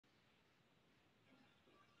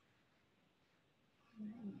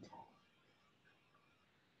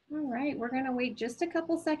All right, we're going to wait just a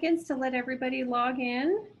couple seconds to let everybody log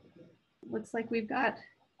in. Looks like we've got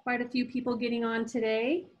quite a few people getting on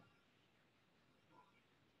today.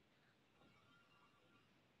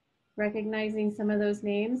 Recognizing some of those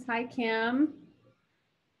names. Hi, Kim.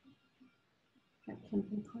 Got Kim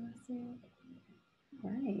from Classic.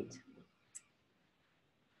 Right.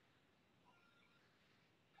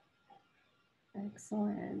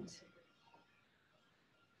 Excellent.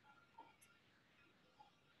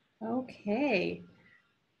 Okay.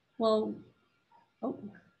 Well, oh,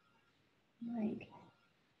 Mike,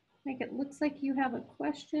 it looks like you have a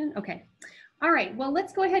question. Okay. All right. Well,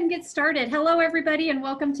 let's go ahead and get started. Hello, everybody, and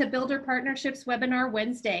welcome to Builder Partnerships Webinar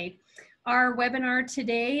Wednesday. Our webinar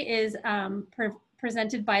today is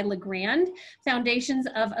presented by Legrand, Foundations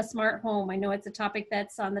of a Smart Home. I know it's a topic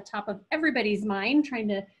that's on the top of everybody's mind, trying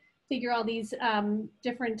to figure all these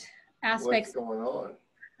different aspects. What's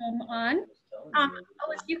going on? Oh,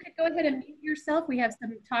 if you could go ahead and mute yourself. We have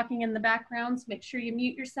some talking in the background, so make sure you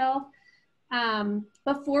mute yourself.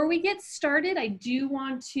 Before we get started, I do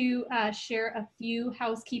want to share a few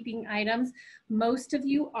housekeeping items. Most of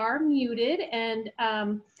you are muted, and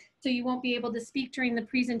so you won't be able to speak during the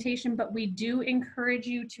presentation, but we do encourage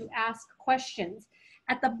you to ask questions.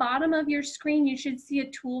 At the bottom of your screen, you should see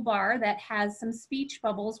a toolbar that has some speech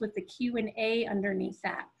bubbles with the Q&A underneath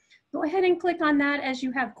that. Go ahead and click on that as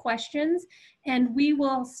you have questions, and we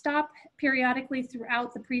will stop periodically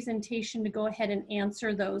throughout the presentation to go ahead and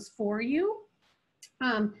answer those for you.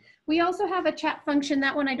 We also have a chat function.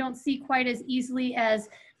 That one I don't see quite as easily as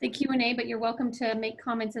the Q&A, but you're welcome to make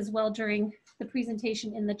comments as well during the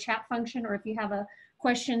presentation in the chat function, or if you have a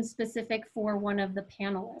question specific for one of the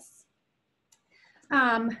panelists.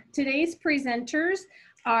 Today's presenters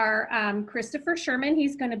are Kristopher Sherman.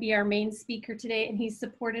 He's going to be our main speaker today, and he's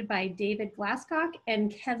supported by David.glascock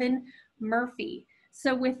and Kevin Murphy.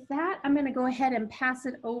 So with that, I'm going to go ahead and pass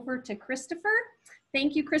it over to Kristopher.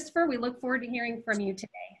 Thank you, Kristopher. We look forward to hearing from you today.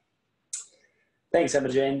 Thanks, Emma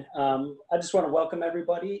Jane. I just want to welcome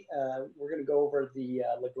everybody. We're going to go over the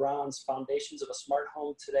Legrand's Foundations of a Smart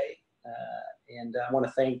Home today. And I want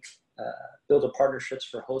to thank Builder Partnerships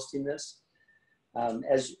for hosting this.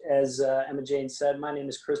 As Emma Jane said, my name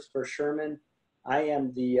is Kristopher Sherman. I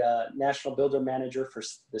am the National Builder Manager for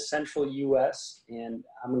the Central U.S., and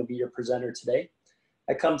I'm going to be your presenter today.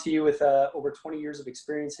 I come to you with over 20 years of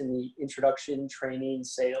experience in the introduction, training,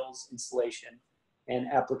 sales, installation, and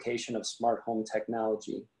application of smart home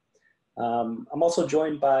technology. I'm also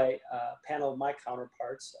joined by a panel of my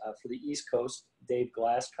counterparts for the East Coast, Dave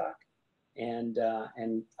Glasscock, and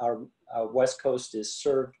our West Coast is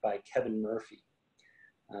served by Kevin Murphy.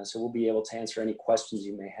 So we'll be able to answer any questions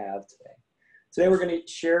you may have today. Today we're going to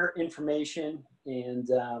share information and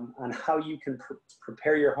on how you can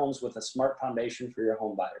prepare your homes with a smart foundation for your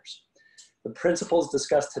home buyers. The principles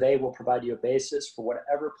discussed today will provide you a basis for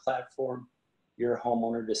whatever platform your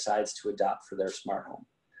homeowner decides to adopt for their smart home.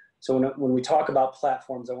 So when we talk about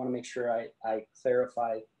platforms, I want to make sure I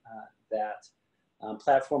clarify that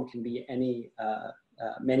platform can be any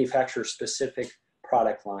manufacturer-specific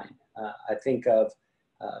product line. I think of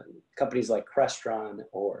companies like Crestron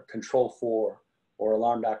or Control4 or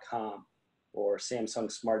Alarm.com or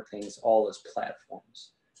Samsung SmartThings, all as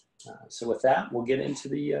platforms. So with that, we'll get into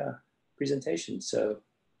the presentation. So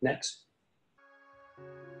next.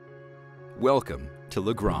 Welcome to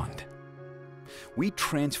Legrand. We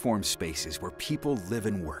transform spaces where people live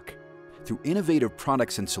and work through innovative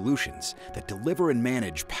products and solutions that deliver and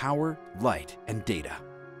manage power, light, and data.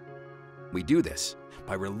 We do this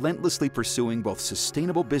by relentlessly pursuing both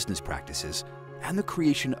sustainable business practices and the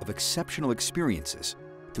creation of exceptional experiences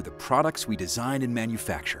through the products we design and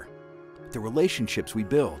manufacture, the relationships we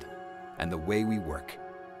build, and the way we work.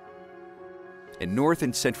 In North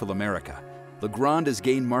and Central America, Legrand has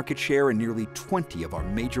gained market share in nearly 20 of our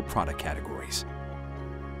major product categories.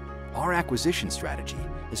 Our acquisition strategy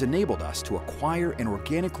has enabled us to acquire and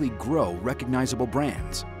organically grow recognizable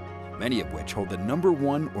brands, many of which hold the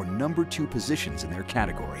 #1 or #2 positions in their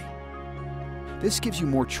category. This gives you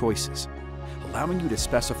more choices, allowing you to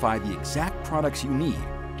specify the exact products you need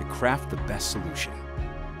to craft the best solution.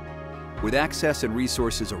 With access and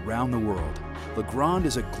resources around the world, Legrand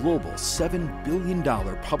is a global $7 billion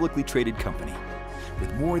publicly traded company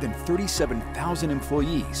with more than 37,000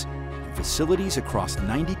 employees and facilities across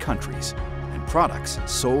 90 countries and products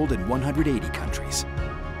sold in 180 countries.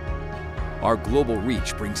 Our global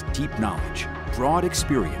reach brings deep knowledge, broad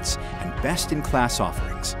experience, and best-in-class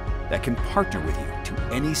offerings that can partner with you to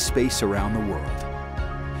any space around the world.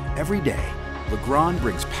 Every day, Legrand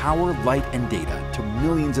brings power, light, and data to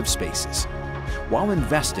millions of spaces, while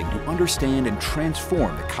investing to understand and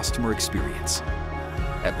transform the customer experience.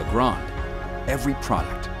 At Legrand, every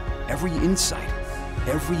product, every insight,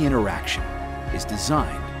 every interaction is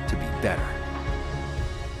designed to be better.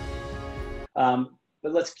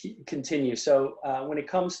 But let's continue. So when it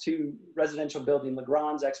comes to residential building,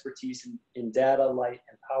 Legrand's expertise in data, light,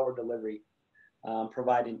 and power delivery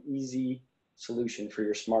provide an easy solution for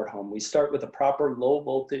your smart home. We start with a proper low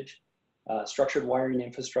voltage structured wiring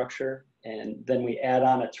infrastructure, and then we add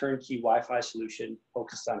on a turnkey Wi-Fi solution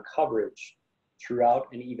focused on coverage throughout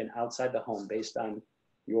and even outside the home based on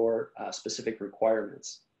your specific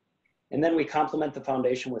requirements. And then we complement the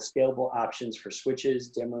foundation with scalable options for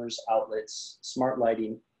switches, dimmers, outlets, smart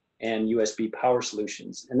lighting, and USB power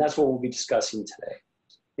solutions. And that's what we'll be discussing today.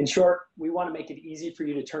 In short, we want to make it easy for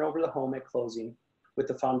you to turn over the home at closing with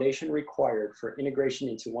the foundation required for integration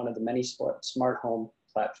into one of the many smart home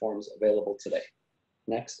platforms available today.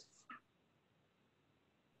 Next.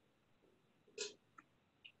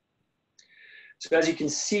 So as you can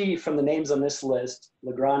see from the names on this list,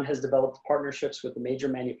 Legrand has developed partnerships with the major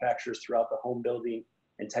manufacturers throughout the home building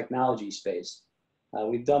and technology space.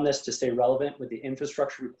 We've done this to stay relevant with the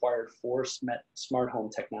infrastructure required for smart home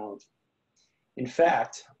technology. In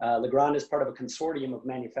fact, Legrand is part of a consortium of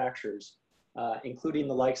manufacturers, including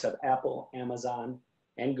the likes of Apple, Amazon,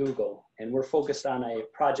 and Google, and we're focused on a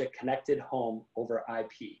project Connected Home over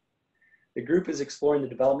IP. The group is exploring the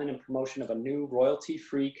development and promotion of a new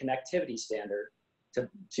royalty-free connectivity standard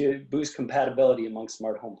to boost compatibility among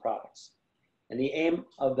smart home products. And the aim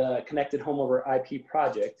of the Connected Home over IP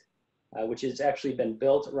project, which has actually been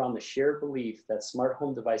built around the shared belief that smart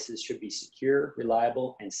home devices should be secure,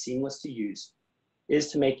 reliable, and seamless to use,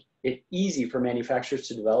 is to make it easy for manufacturers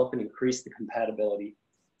to develop and increase the compatibility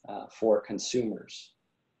for consumers.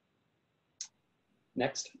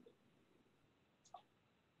 Next.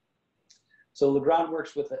 So Legrand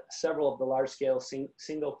works with several of the large-scale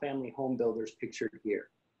single-family home builders pictured here.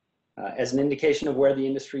 As an indication of where the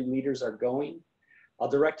industry leaders are going, I'll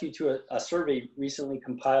direct you to a survey recently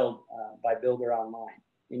compiled by Builder Online,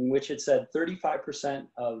 in which it said 35%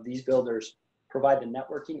 of these builders provide the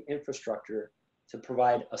networking infrastructure to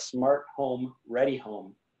provide a smart home, ready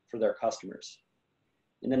home for their customers.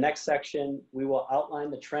 In the next section, we will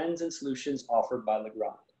outline the trends and solutions offered by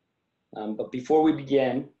Legrand. But before we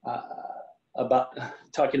begin, about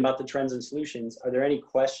talking about the trends and solutions, are there any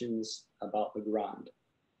questions about Legrand?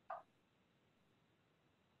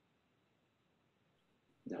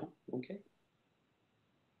 No? Okay.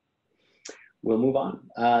 We'll move on.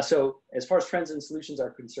 So as far as trends and solutions are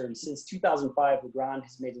concerned, since 2005, Legrand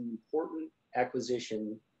has made an important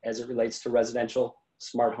acquisition as it relates to residential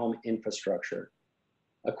smart home infrastructure,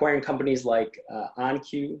 acquiring companies like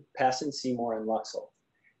OnQ, Passon Seymour, and Luxel.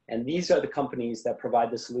 And these are the companies that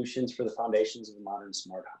provide the solutions for the foundations of a modern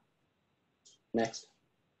smart home. Next.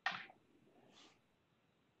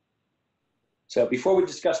 So before we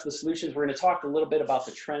discuss the solutions, we're going to talk a little bit about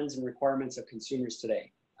the trends and requirements of consumers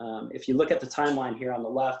today. If you look at the timeline here on the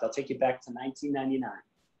left, I'll take you back to 1999,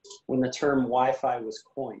 when the term Wi-Fi was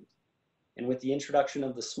coined. And with the introduction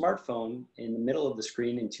of the smartphone in the middle of the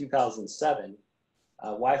screen in 2007,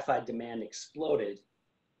 Wi-Fi demand exploded.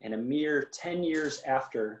 And a mere 10 years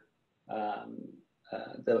after the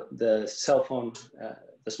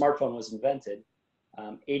smartphone was invented,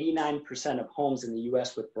 89% of homes in the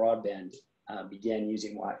US with broadband began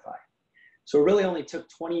using Wi-Fi. So it really only took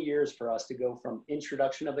 20 years for us to go from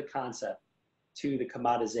introduction of the concept to the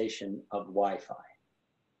commoditization of Wi-Fi.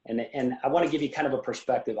 And I want to give you kind of a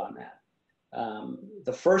perspective on that.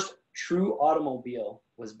 The first true automobile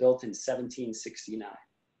was built in 1769.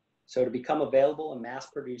 So to become available and mass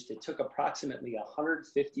produced, it took approximately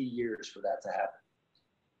 150 years for that to happen.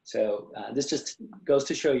 So this just goes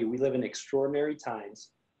to show you we live in extraordinary times.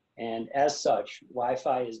 And as such,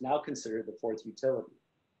 Wi-Fi is now considered the fourth utility.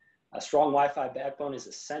 A strong Wi-Fi backbone is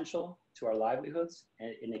essential to our livelihoods,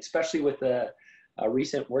 and especially with the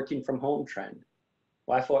recent working from home trend.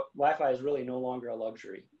 Wi-Fi is really no longer a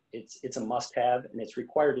luxury. It's a must-have, and it's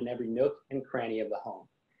required in every nook and cranny of the home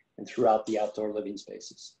and throughout the outdoor living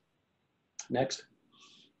spaces. Next.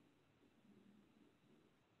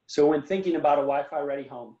 So when thinking about a Wi-Fi ready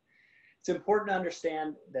home, it's important to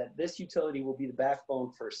understand that this utility will be the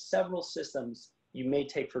backbone for several systems you may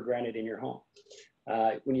take for granted in your home.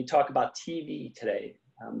 When you talk about TV today,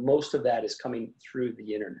 most of that is coming through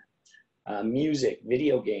the internet. Music,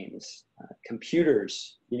 video games,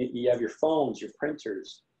 computers, you have your phones, your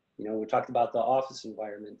printers. You know, we talked about the office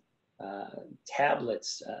environment,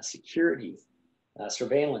 tablets, security,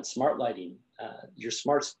 surveillance, smart lighting, your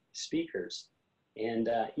smart speakers, and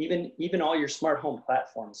even all your smart home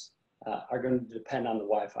platforms are going to depend on the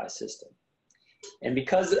Wi-Fi system. And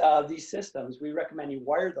because of these systems, we recommend you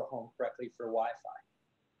wire the home correctly for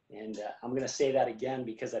Wi-Fi. And I'm going to say that again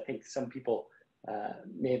because I think some people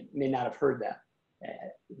may not have heard that.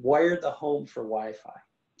 Wire the home for Wi-Fi.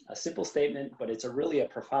 A simple statement, but it's really a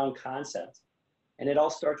profound concept. And it all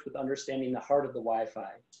starts with understanding the heart of the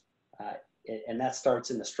Wi-Fi. And that starts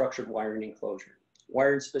in the structured wiring enclosure.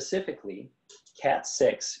 Wired specifically,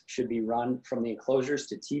 Cat6 should be run from the enclosures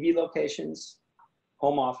to TV locations,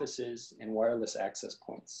 home offices, and wireless access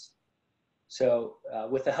points. So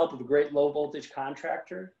with the help of a great low voltage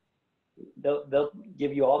contractor, they'll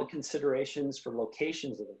give you all the considerations for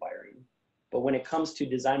locations of the wiring. But when it comes to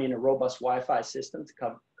designing a robust Wi-Fi system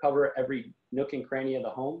to cover every nook and cranny of the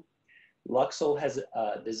home, Luxul has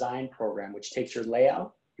a design program which takes your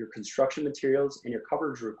layout, your construction materials, and your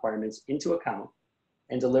coverage requirements into account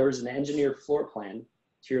and delivers an engineered floor plan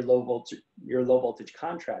to your low voltage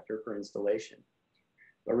contractor for installation.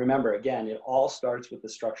 But remember, again, it all starts with the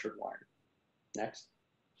structured wiring. Next.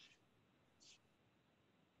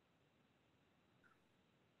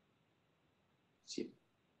 See.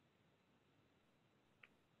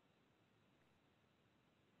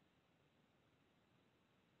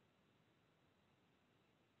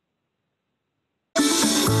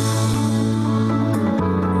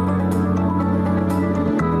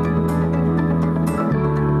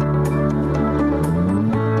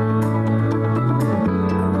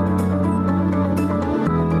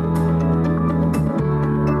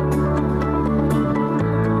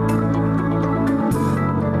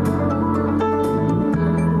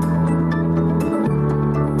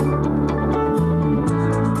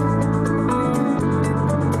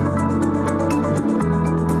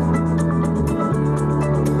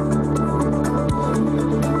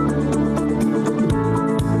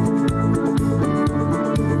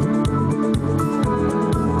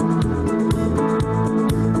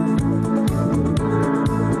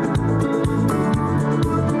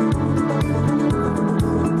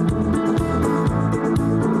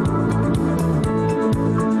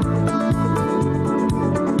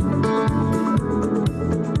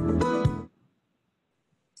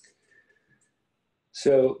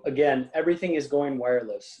 So again, everything is going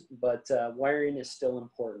wireless, but wiring is still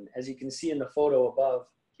important. As you can see in the photo above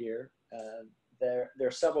here, there are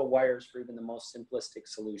several wires for even the most simplistic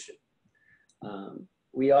solution.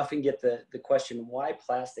 We often get the question, why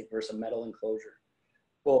plastic versus a metal enclosure?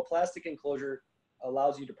 Well, a plastic enclosure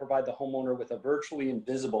allows you to provide the homeowner with a virtually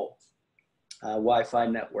invisible Wi-Fi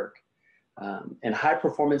network and high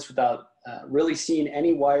performance without really seeing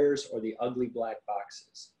any wires or the ugly black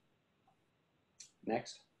boxes.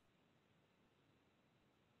 Next.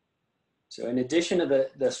 So in addition to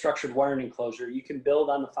the structured wiring enclosure, you can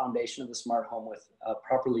build on the foundation of the smart home with a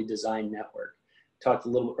properly designed network. Talked a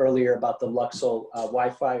little earlier about the Luxul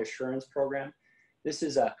Wi-Fi assurance program. This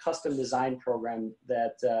is a custom design program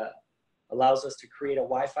that allows us to create a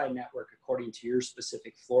Wi-Fi network according to your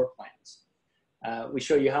specific floor plans. We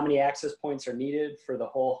show you how many access points are needed for the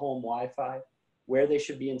whole home Wi-Fi, where they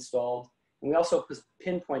should be installed, and we also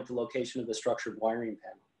pinpoint the location of the structured wiring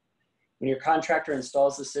panel. When your contractor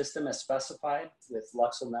installs the system as specified with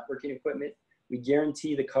Luxul networking equipment, we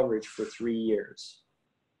guarantee the coverage for 3 years.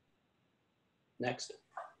 Next.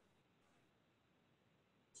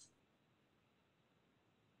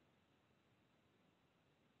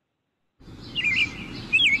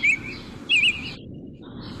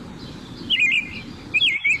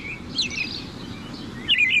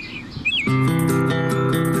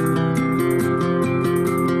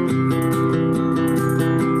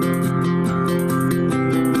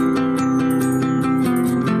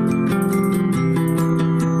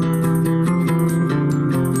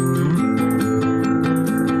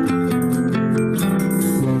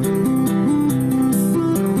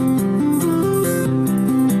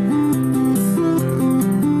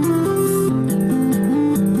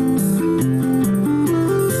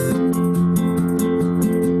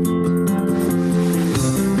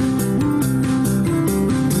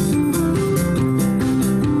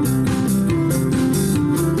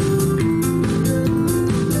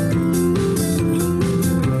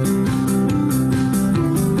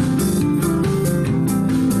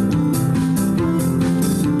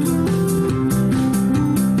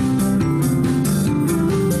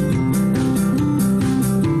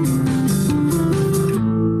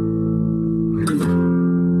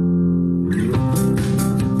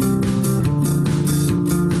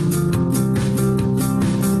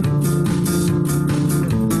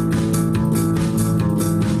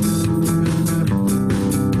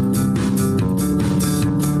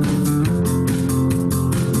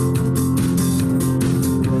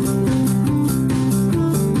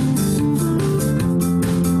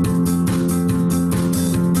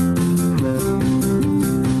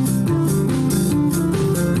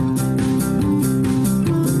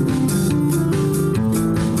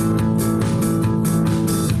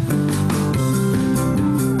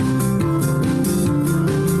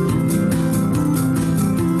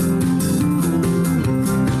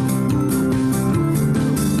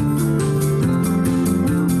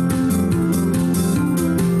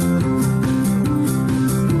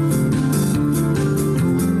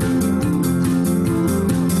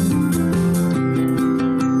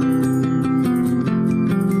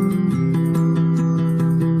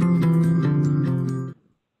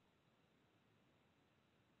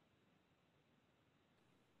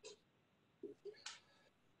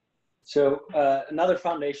 So another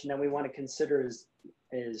foundation that we want to consider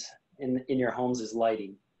is in your homes is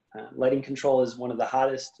lighting. Lighting control is one of the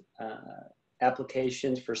hottest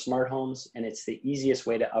applications for smart homes, and it's the easiest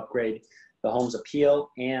way to upgrade the home's appeal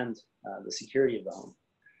and the security of the home.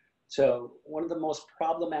 So one of the most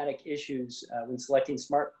problematic issues when selecting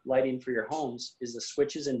smart lighting for your homes is the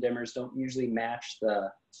switches and dimmers don't usually match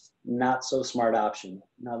the not so smart option.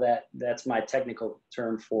 Now that's my technical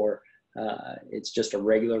term for it's just a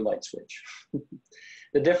regular light switch.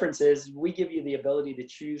 The difference is we give you the ability to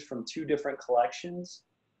choose from 2 different collections,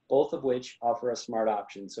 both of which offer a smart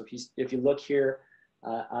option. So if you look here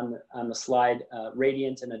on the slide,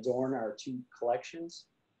 Radiant and Adorn are 2 collections,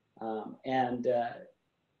 and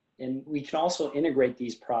we can also integrate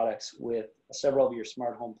these products with several of your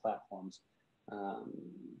smart home platforms.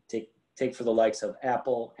 Take for the likes of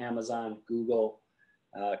Apple, Amazon, Google,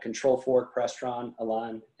 Control 4, Crestron,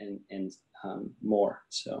 Elan, and more.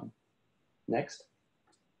 So next.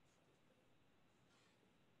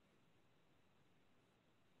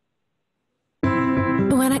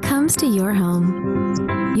 When it comes to your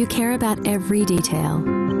home, you care about every detail.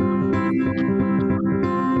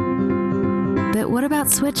 But what about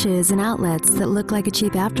switches and outlets that look like a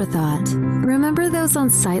cheap afterthought? Remember those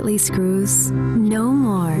unsightly screws? No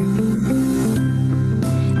more.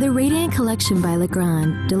 The Radiant Collection by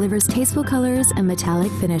Legrand delivers tasteful colors and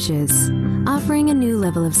metallic finishes, offering a new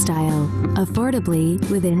level of style, affordably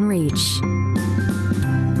within reach.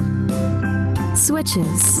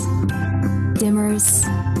 Switches, dimmers,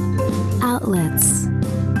 outlets,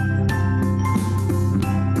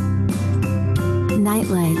 night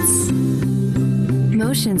lights,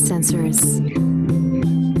 motion sensors,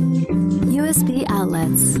 USB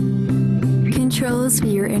outlets, controls for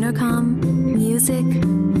your intercom, music,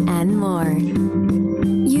 and more.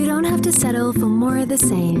 You don't have to settle for more of the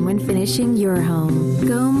same when finishing your home.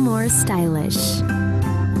 Go more stylish,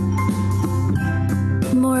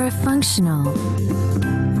 more functional,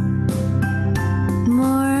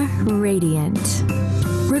 more radiant.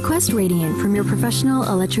 Request Radiant from your professional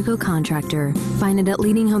electrical contractor. Find it at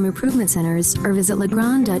leading home improvement centers or visit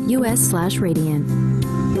legrand.us/radiant.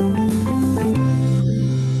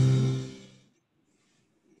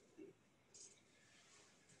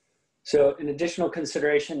 So an additional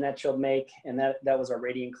consideration that you'll make, and that was our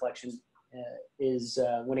Radiant collection, is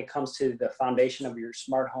when it comes to the foundation of your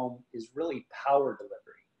smart home is really power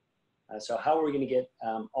delivery. So how are we going to get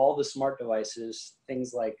all the smart devices,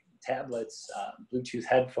 things like tablets, Bluetooth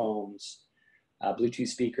headphones, Bluetooth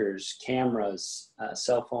speakers, cameras,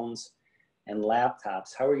 cell phones, and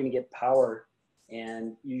laptops? How are we going to get power?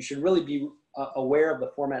 And you should really be aware of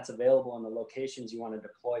the formats available and the locations you want to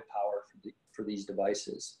deploy power for these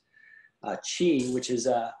devices. Qi, which is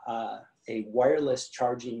a wireless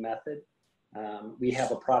charging method. We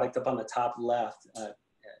have a product up on the top left,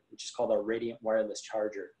 which is called our Radiant Wireless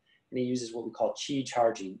Charger. And it uses what we call Qi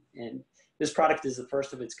charging. And this product is the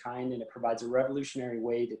first of its kind, and it provides a revolutionary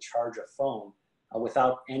way to charge a phone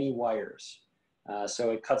without any wires.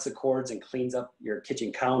 So it cuts the cords and cleans up your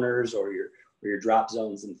kitchen counters or your drop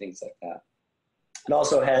zones and things like that. It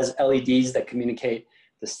also has LEDs that communicate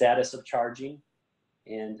the status of charging,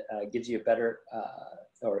 and gives you a better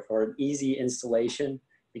or an easy installation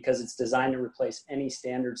because it's designed to replace any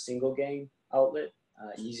standard single gang outlet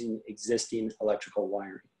using existing electrical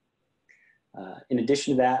wiring. In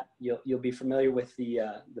addition to that, you'll be familiar with the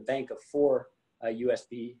bank of 4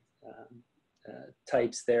 USB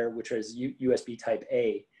types there, which is USB type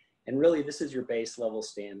A, and really this is your base level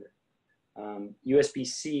standard.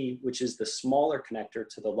 USB-C, which is the smaller connector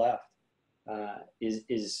to the left,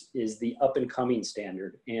 is the up and coming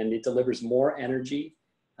standard, and it delivers more energy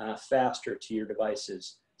faster to your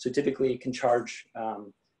devices. So typically it can charge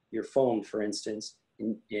your phone, for instance,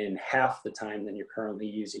 in half the time than you're currently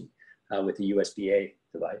using with the USB-A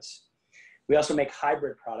device. We also make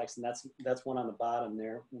hybrid products, and that's one on the bottom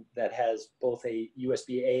there that has both a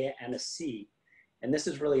USB-A and a C, and this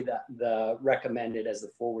is really the recommended as the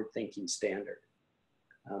forward-thinking standard.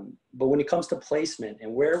 But when it comes to placement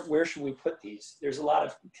and where should we put these, there's a lot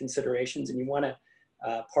of considerations, and you want to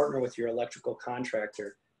partner with your electrical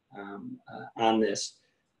contractor on this.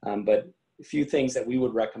 But a few things that we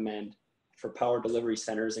would recommend for power delivery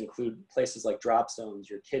centers include places like drop zones,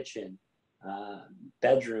 your kitchen,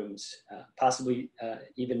 bedrooms, possibly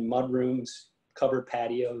even mud rooms, covered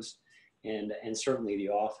patios, and certainly the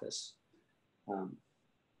office.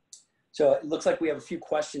 So it looks like we have a few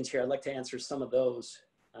questions here. I'd like to answer some of those.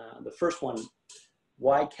 The first one,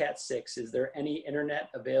 why Cat 6? Is there any internet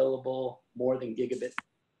available more than gigabit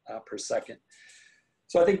per second?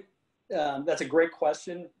 So I think that's a great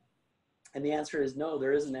question. And the answer is no,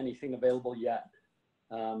 there isn't anything available yet.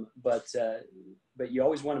 But you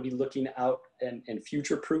always want to be looking out and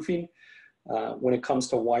future-proofing when it comes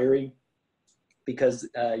to wiring, because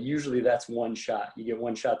usually that's one shot. You get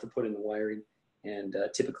one shot to put in the wiring, and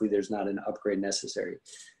typically there's not an upgrade necessary.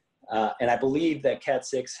 And I believe that Cat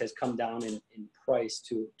 6 has come down in price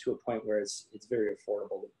to a point where it's very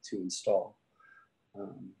affordable to install.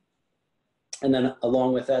 And then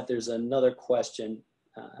along with that, there's another question.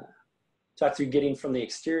 Talk through getting from the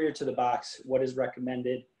exterior to the box, what is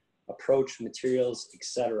recommended, approach, materials,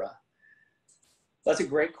 etc. That's a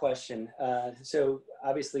great question. So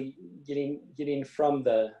obviously getting from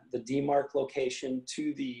the demarc location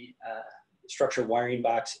to the structured wiring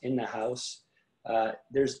box in the house,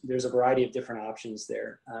 there's a variety of different options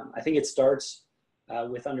there. I think it starts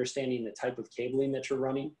with understanding the type of cabling that you're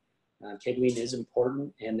running. Cabling is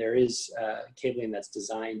important, and there is cabling that's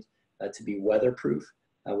designed to be weatherproof,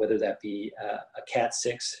 whether that be a Cat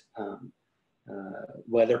 6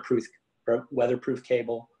 weatherproof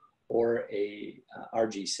cable or a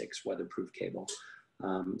RG6 weatherproof cable.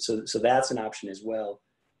 So that's an option as well.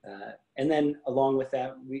 And then along with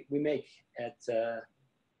that, we make at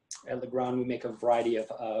Legrand, we make a variety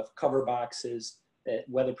of cover boxes,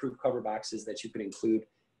 weatherproof cover boxes that you can include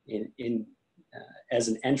in as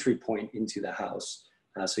an entry point into the house.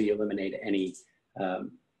 So you eliminate any,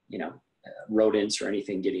 rodents or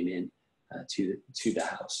anything getting in to the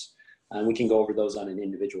house. We can go over those on an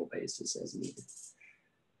individual basis as needed.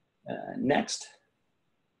 Next.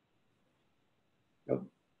 Oh,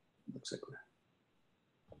 looks like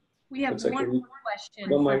we have one more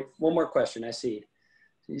question. One more question, I see.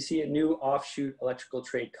 So you see a new offshoot electrical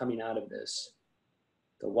trade coming out of this.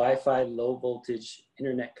 The Wi-Fi low voltage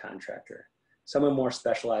internet contractor. Someone more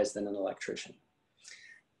specialized than an electrician.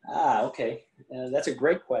 Okay, that's a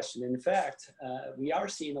great question. In fact, we are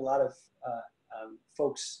seeing a lot of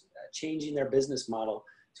folks changing their business model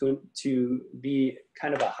to be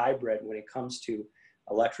kind of a hybrid when it comes to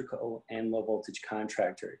electrical and low voltage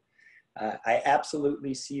contractor. I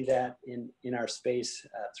absolutely see that in our space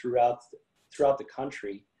throughout the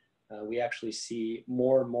country. We actually see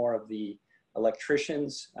more and more of the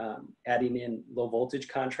electricians adding in low voltage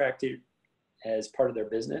contractor as part of their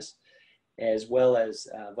business, as well as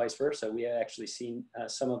vice versa. We have actually seen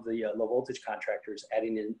some of the low voltage contractors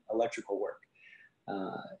adding in electrical work.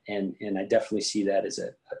 And I definitely see that as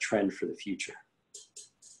a trend for the future.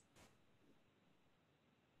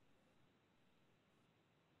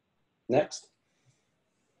 Next.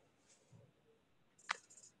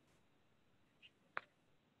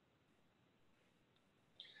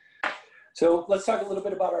 So let's talk a little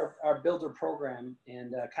bit about our builder program,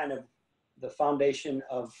 and kind of the foundation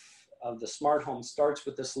of the smart home starts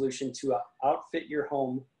with the solution to outfit your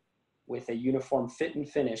home with a uniform fit and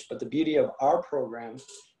finish. But the beauty of our program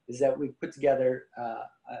is that we put together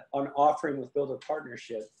an offering with builder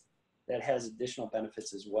partnership that has additional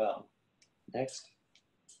benefits as well. Next.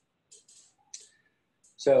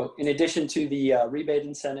 So in addition to the rebate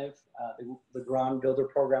incentive, the Legrand builder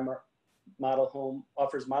program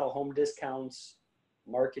offers model home discounts,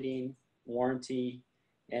 marketing, warranty,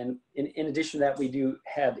 and in addition to that, we do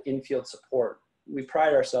have in-field support. We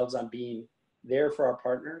pride ourselves on being there for our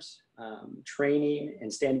partners, training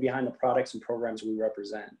and standing behind the products and programs we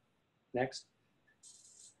represent. Next.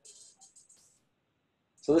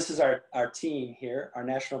 So this is our team here, our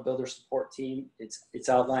National Builder Support Team. It's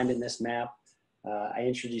outlined in this map. I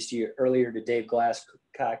introduced you earlier to Dave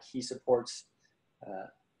Glasscock. He supports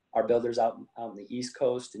our builders out on the East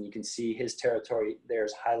Coast, and you can see his territory there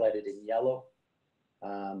is highlighted in yellow.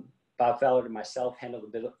 Bob.fallert and myself handle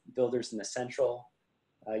the builders in the central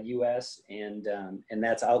U.S., and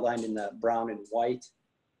that's outlined in the brown and white.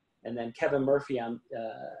 And then Kevin Murphy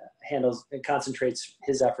concentrates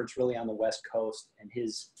his efforts really on the West Coast, and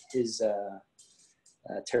his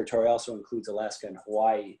territory also includes Alaska and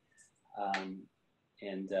Hawaii,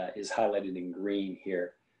 and is highlighted in green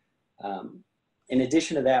here. In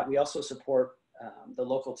addition to that, we also support the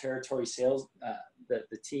local territory sales,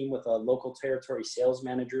 the team with local territory sales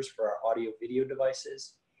managers for our audio video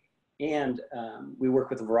devices. And we work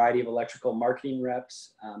with a variety of electrical marketing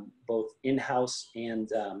reps, both in-house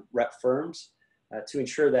and rep firms, to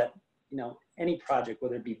ensure that, any project,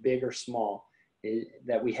 whether it be big or small,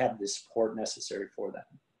 that we have the support necessary for that.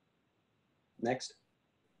 Next.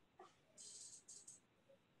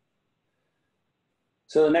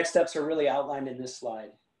 So the next steps are really outlined in this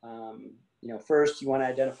slide. First, you want to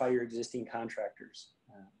identify your existing contractors.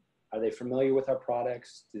 Are they familiar with our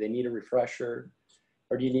products? Do they need a refresher?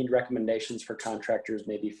 Or do you need recommendations for contractors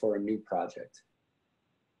maybe for a new project?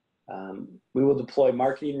 We will deploy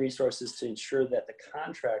marketing resources to ensure that the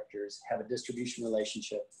contractors have a distribution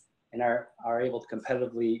relationship and are able to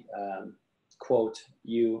competitively quote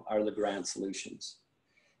you our Legrand solutions.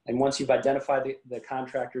 And once you've identified the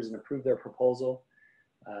contractors and approved their proposal,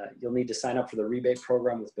 you'll need to sign up for the rebate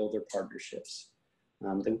program with builder partnerships.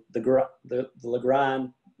 The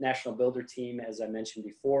Legrand National Builder Team, as I mentioned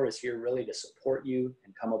before, is here really to support you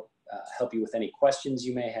and help you with any questions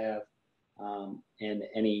you may have and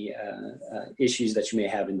any issues that you may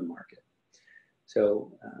have in the market.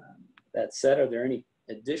 So that said, are there any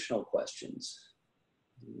additional questions?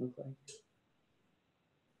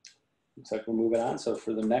 Looks like we're moving on. So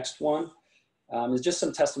for the next one, is just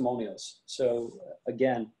some testimonials. So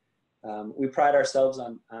again, we pride ourselves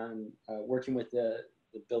on working with the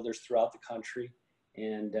builders throughout the country.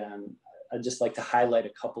 And I'd just like to highlight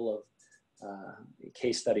a couple of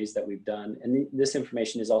case studies that we've done. And this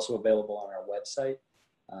information is also available on our website,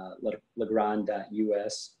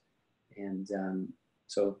 legrand.us. And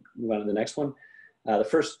so move on to the next one. The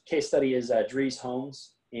first case study is Dries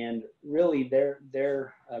Homes. And really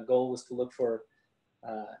their goal was to look for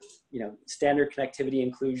standard connectivity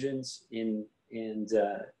inclusions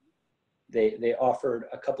they offered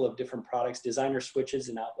a couple of different products, designer switches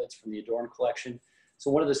and outlets from the Adorn collection. So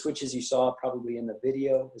one of the switches you saw probably in the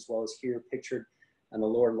video, as well as here pictured on the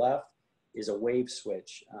lower left, is a wave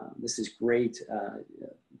switch. This is great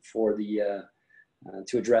for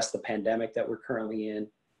to address the pandemic that we're currently in.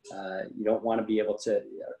 You don't want to be able to,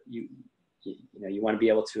 you want to be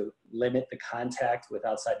able to limit the contact with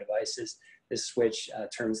outside devices. This switch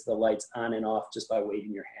turns the lights on and off just by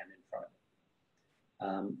waving your hand in front of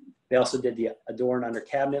it. They also did the Adorn under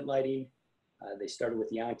cabinet lighting. They started with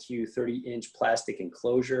the OnQ 30-inch plastic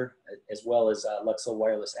enclosure, as well as Luxel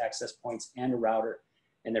wireless access points and a router.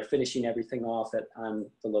 And they're finishing everything off on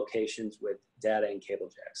the locations with data and cable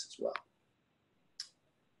jacks as well.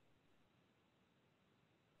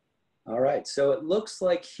 All right, so it looks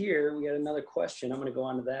like here we got another question. I'm going to go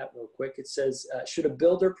on to that real quick. It says, should a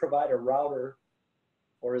builder provide a router,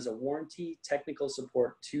 or is a warranty technical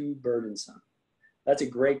support too burdensome? That's a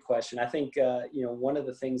great question. I think one of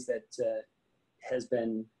the things that has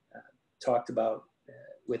been talked about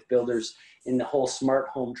with builders in the whole smart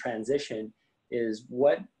home transition is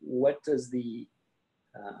what does the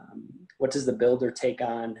builder take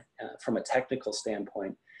on from a technical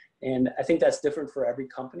standpoint? And I think that's different for every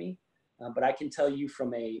company. But I can tell you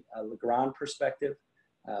from a Legrand perspective,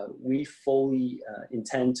 we fully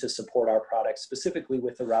intend to support our products, specifically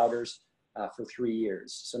with the routers, for 3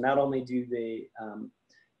 years. So not only do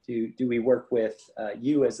we work with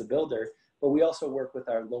you as the builder, but we also work with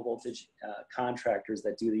our low voltage contractors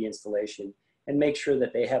that do the installation and make sure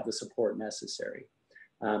that they have the support necessary.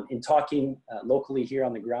 In talking locally here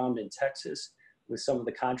on the ground in Texas with some of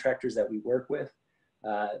the contractors that we work with,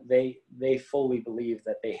 they fully believe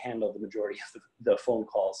that they handle the majority of the phone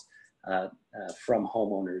calls from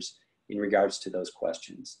homeowners in regards to those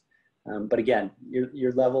questions. But again,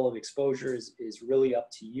 your level of exposure is really up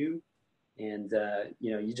to you, and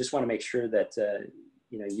you just want to make sure that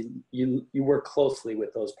you work closely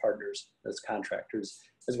with those partners, those contractors,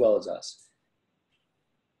 as well as us.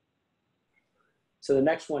 So the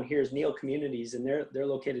next one here is Neal Communities, and they're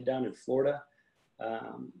located down in Florida.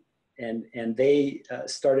 And they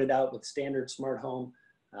started out with standard smart home,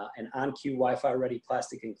 an OnQ Wi-Fi ready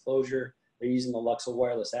plastic enclosure. They're using the Luxel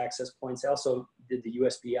wireless access points. They also did the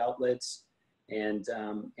USB outlets and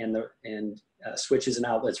switches and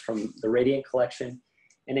outlets from the Radiant collection,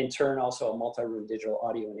 and in turn also a multi-room digital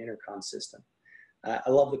audio and intercom system. I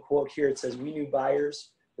love the quote here. It says, "We knew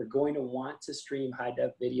buyers were going to want to stream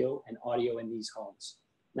high-def video and audio in these homes.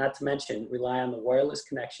 Not to mention, rely on the wireless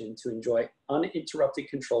connection to enjoy uninterrupted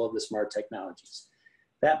control of the smart technologies.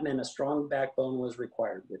 That meant a strong backbone was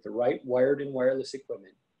required with the right wired and wireless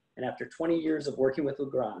equipment. And after 20 years of working with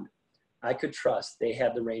Legrand, I could trust they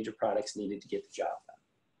had the range of products needed to get the job done."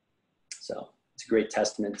 So it's a great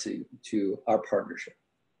testament to our partnership.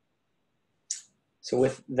 So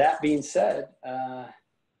with that being said,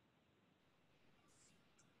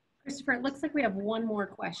 Christopher, it looks like we have one more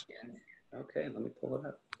question. okay, let me pull it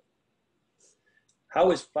up.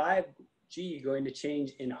 How is 5G going to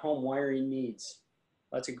change in-home wiring needs?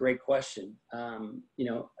 That's a great question.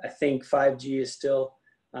 I think 5G is still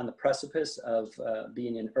on the precipice of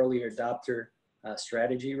being an early adopter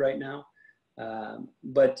strategy right now.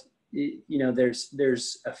 But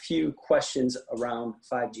there's a few questions around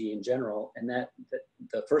 5G in general, and that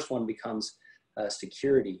the first one becomes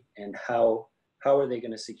security and how are they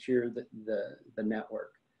going to secure the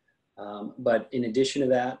network. But in addition to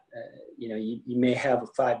that, you may have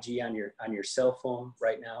a 5G on your cell phone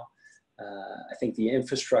right now, I think the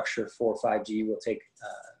infrastructure for 5G will take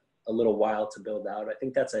a little while to build out. I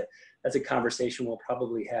think that's a conversation we'll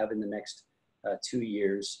probably have in the next 2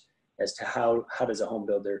 years as to how does a home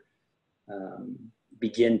builder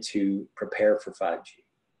begin to prepare for 5G.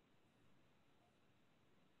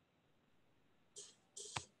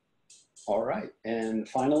 All right, and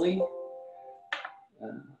finally,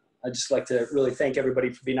 I'd just like to really thank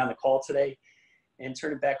everybody for being on the call today and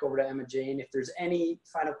turn it back over to Emma Jane. If there's any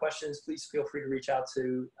final questions, please feel free to reach out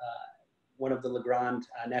to one of the Legrand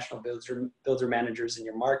national builder managers in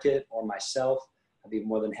your market or myself. I'd be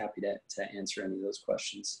more than happy to answer any of those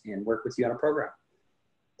questions and work with you on a program.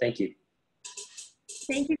 Thank you.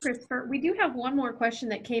 Thank you, Christopher. We do have one more question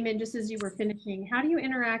that came in just as you were finishing. How do you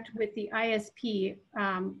interact with the ISP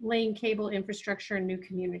laying cable infrastructure in new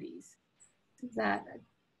communities? Is that?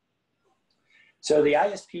 So the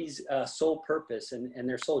ISP's sole purpose and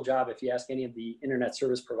their sole job, if you ask any of the internet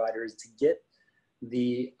service providers, to get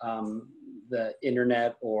the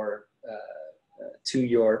internet or to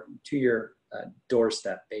your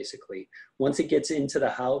doorstep, basically. Once it gets into the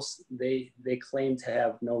house, they claim to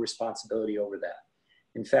have no responsibility over that.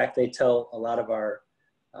 In fact, they tell a lot of our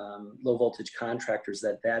low voltage contractors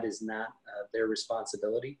that is not their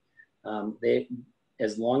responsibility.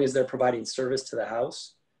 As long as they're providing service to the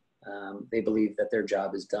house, they believe that their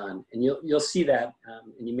job is done. And you'll see that,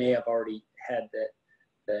 and you may have already had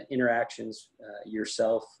the interactions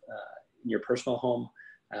yourself in your personal home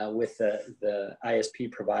with the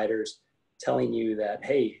ISP providers telling you that,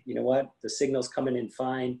 hey, you know what, the signal's coming in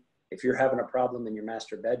fine. If you're having a problem in your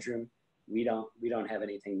master bedroom, we don't have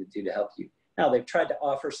anything to do to help you. Now, they've tried to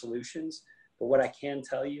offer solutions, but what I can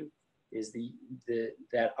tell you is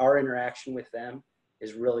that our interaction with them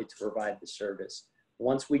is really to provide the service.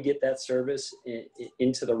 Once we get that service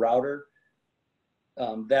into the router,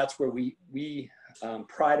 that's where we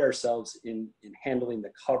pride ourselves in handling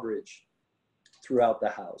the coverage throughout the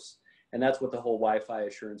house. And that's what the whole Wi-Fi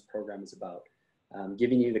assurance program is about,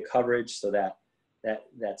 giving you the coverage so that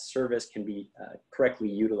service can be correctly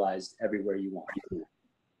utilized everywhere you want.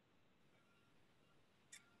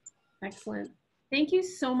 Excellent. Thank you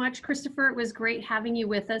so much, Christopher. It was great having you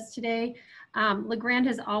with us today. Legrand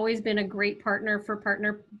has always been a great partner for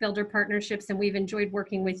builder partnerships, and we've enjoyed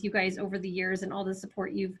working with you guys over the years and all the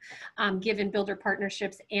support you've given builder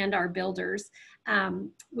partnerships and our builders.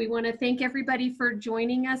 We want to thank everybody for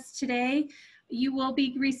joining us today. You will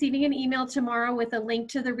be receiving an email tomorrow with a link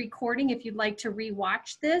to the recording if you'd like to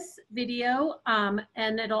re-watch this video,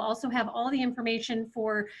 and it'll also have all the information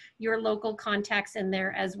for your local contacts in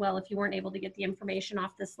there as well if you weren't able to get the information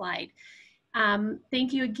off the slide.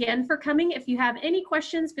 Thank you again for coming. If you have any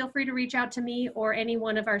questions, feel free to reach out to me or any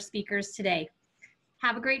one of our speakers today.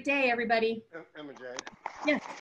 Have a great day, everybody. Emma Jane. Yes.